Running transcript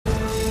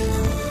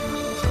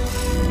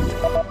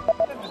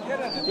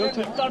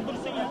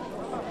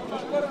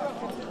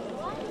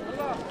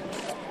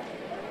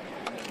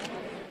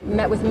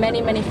Met with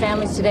many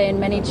families today and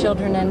many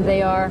children, and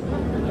they are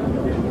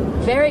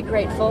very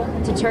grateful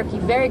to Turkey,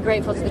 very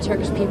grateful to the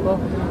Turkish people,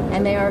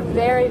 and they are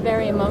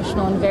very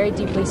emotional and very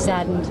deeply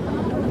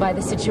saddened by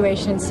the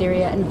situation in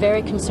Syria and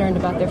very concerned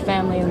about their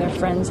family and their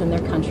friends and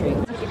their country.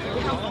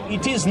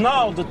 It is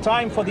now the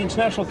time for the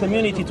international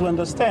community to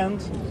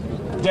understand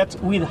that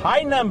with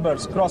high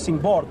numbers crossing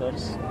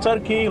borders,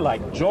 Turkey,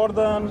 like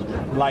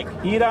Jordan, like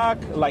Iraq,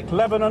 like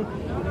Lebanon,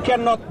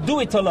 cannot do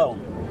it alone.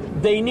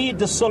 They need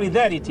the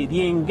solidarity,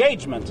 the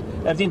engagement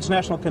of the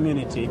international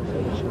community.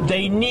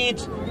 They need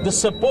the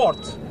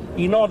support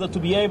in order to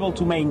be able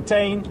to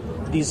maintain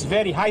these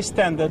very high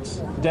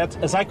standards that,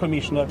 as High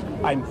Commissioner,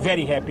 I'm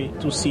very happy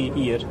to see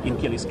here in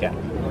Kilis camp.